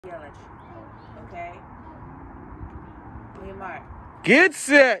yell at you. Okay? Me and Mark. Get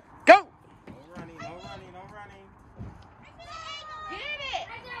set. Go. No running, no running, no running. Get it!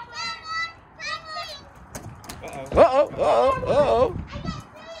 Uh-oh.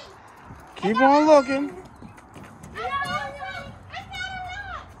 Keep on looking.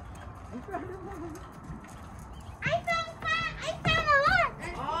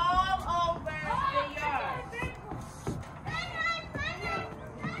 All over the yard.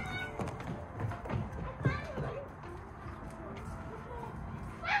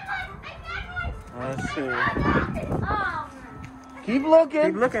 Let's see. Keep looking.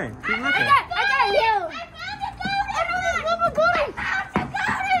 Keep looking, keep looking. I got you.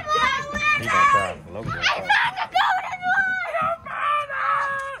 He's gonna try. Logan's gonna try.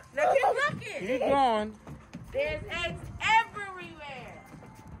 Now keep looking. Keep going. There's eggs everywhere.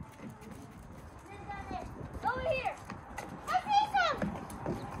 Over here. I see some.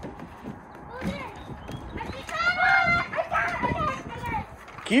 Over there. I got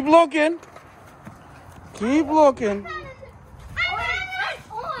it. Keep looking. Keep looking.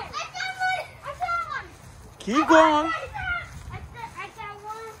 Keep going.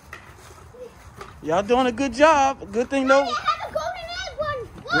 Y'all doing a good job. Good thing though.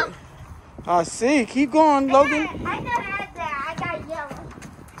 I see. Keep going, Logan. I got yellow.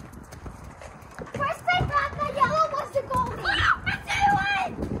 First I thought the yellow was the golden. I see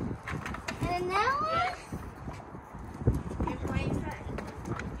one. And that one.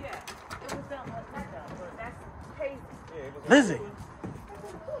 Yeah, it was done, but not done. But that's crazy. Lizzie,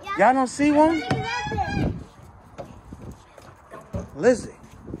 y'all don't see one? Lizzie.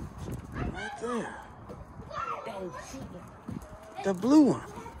 Right there. The blue one.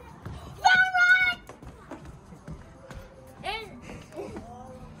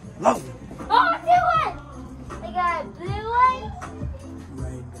 Logan. Oh, blue one. I got a blue one.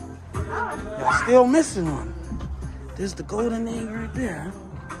 Y'all still missing one. There's the golden egg right there.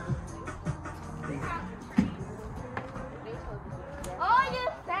 Oh, you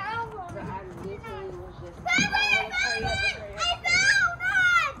found one. I found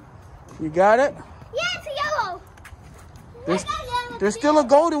one. You got it? Yeah, it's a yellow. There's still a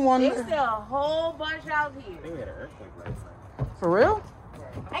golden one. There's still a whole bunch out here. We had an earthquake last night. For real?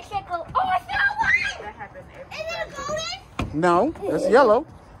 I can't go. Oh, I found one. That happened every Is it a golden? No, that's yellow.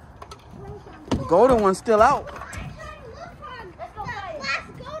 The golden one's still out. Let's go find it. Last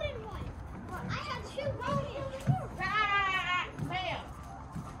golden one. I got two golden. Ma'am.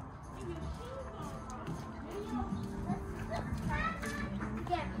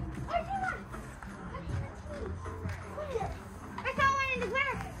 Yeah. I saw one in the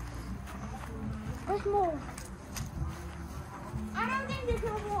grass. There's more. I don't think there's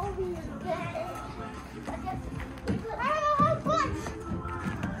no more over here. I have a whole bunch.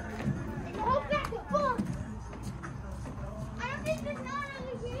 It's a whole basket full. I don't think there's none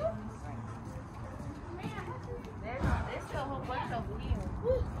over here. There's still a whole bunch over here.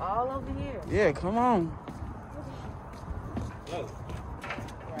 All over here. Yeah, come on. Look.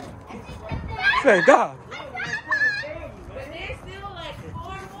 Say, God. But there's still like 4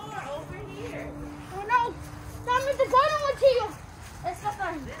 more over here. Oh no. That means the golden one to you. Let's go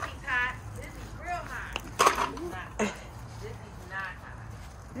find it. This is hot. This is real hot. This is not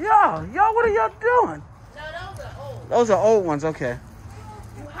hot. Y'all, what are y'all doing? No, those are old. Those are old ones, okay.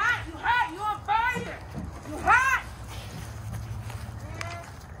 You hot, you on fire. You hot.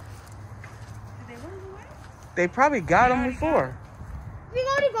 Did they run away? They probably got them before. We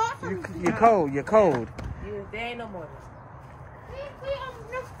already got some. You're cold, you're cold. There ain't no more.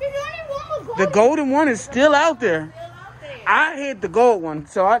 There's only one more The golden one is still out there. Still out there. I hit the gold one,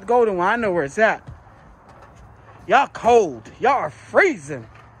 so the golden one, I know where it's at. Y'all cold. Y'all are freezing.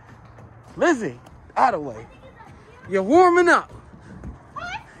 Lizzie, out of the way. You're warming up.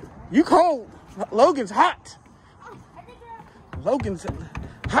 You cold. Logan's hot. Logan's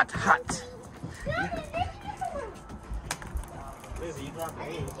hot. Lizzie, you dropped the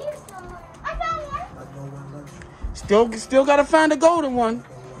egg. I found one. Still gotta find the golden one.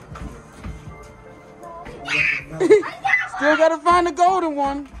 Still gotta find the golden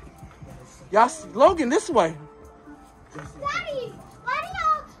one. Y'all, Logan, this way. Daddy, why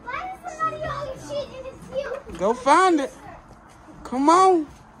does somebody always cheat in this field? Go find it. Come on.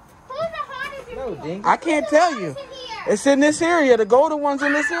 Who's the hottest in No, here? Dink. I can't tell you. It's in this area. The golden one's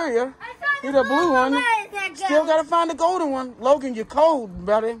in this area. I found See the blue one. Where is that Still go? gotta find the golden one. Logan, you're cold,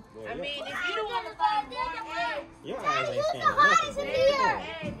 buddy. I mean, if you don't want to find more eggs, Your eyes Daddy, ain't who's the standing hottest in nothing. here?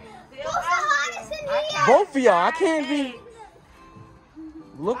 eggs Who's still the out hottest in here? Both of y'all. I can't be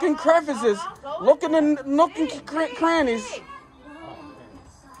looking crevices, looking in nooking crannies.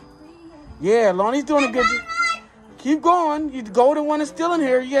 Yeah, Lonnie's doing a good job. Keep going. The golden one is still in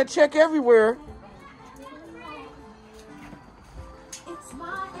here. You gotta check everywhere. It's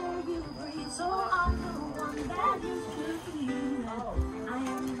my air you breathe, so I'm the one that you should be. I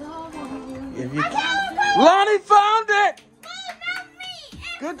am the one you If you... Lonnie found it.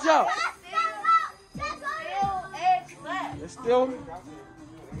 Good job. Still eggs left. It's still.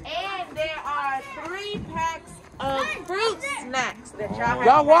 And there are 3 packs of fruit snacks that y'all have.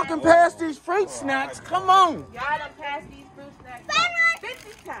 Y'all walking past these fruit snacks. Come on. Y'all done passed these fruit snacks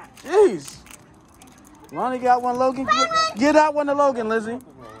 50 times. Jeez. Lonnie got one, Logan. Get out one to Logan, Lizzie.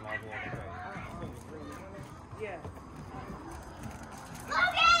 Yeah.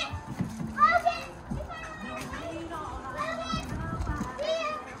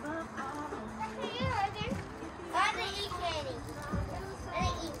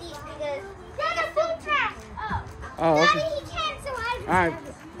 Oh, okay. All right.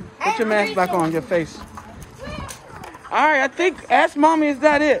 Put your mask back on your face. All right, I think, ask Mommy, is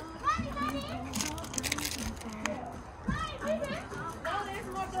that it? No,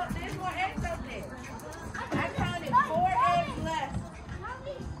 there's more eggs up there. I counted 4 eggs left.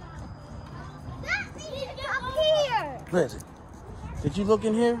 Lizzie, did you look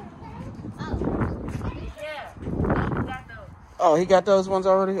in here? Yeah. You got those. Oh, he got those ones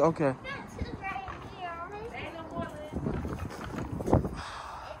already? Okay. Ain't no more, Liz.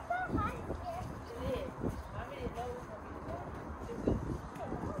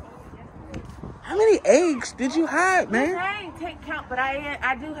 How many eggs did you hide, man? I ain't take count, but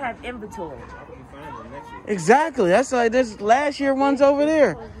I do have inventory. Exactly. That's like this last year ones over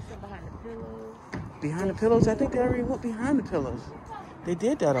there. Behind the pillows. Behind the pillows? I think they already went behind the pillows. They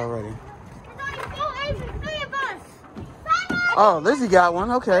did that already. Oh, Lizzie got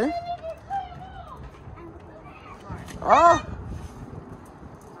one. Okay. Oh.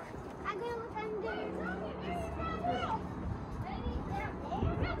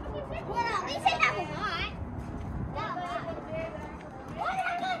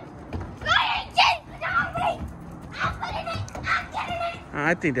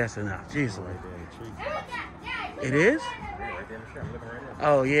 I think that's enough. Jeez, Lord. It is?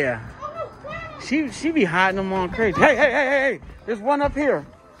 Oh, yeah. She be hiding them on crazy. Hey. There's one up here.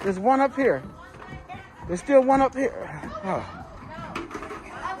 There's one up here. There's still one up here. Oh.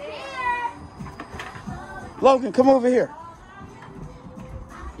 Logan, come over here.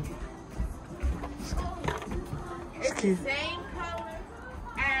 It's the same color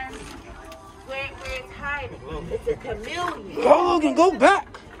as where it's hiding. It's a chameleon. Go, Logan, go back.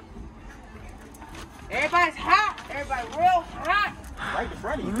 Everybody's hot. Everybody real hot. Right in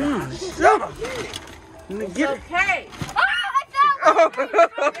front of you. Shut up. It's Get it. okay.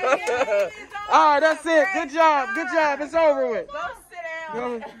 All right, that's it. Good job. Good job. It's over with. Go sit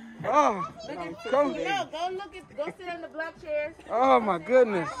down. Go. Oh, Go go. sit on the black chairs. Oh my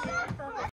goodness.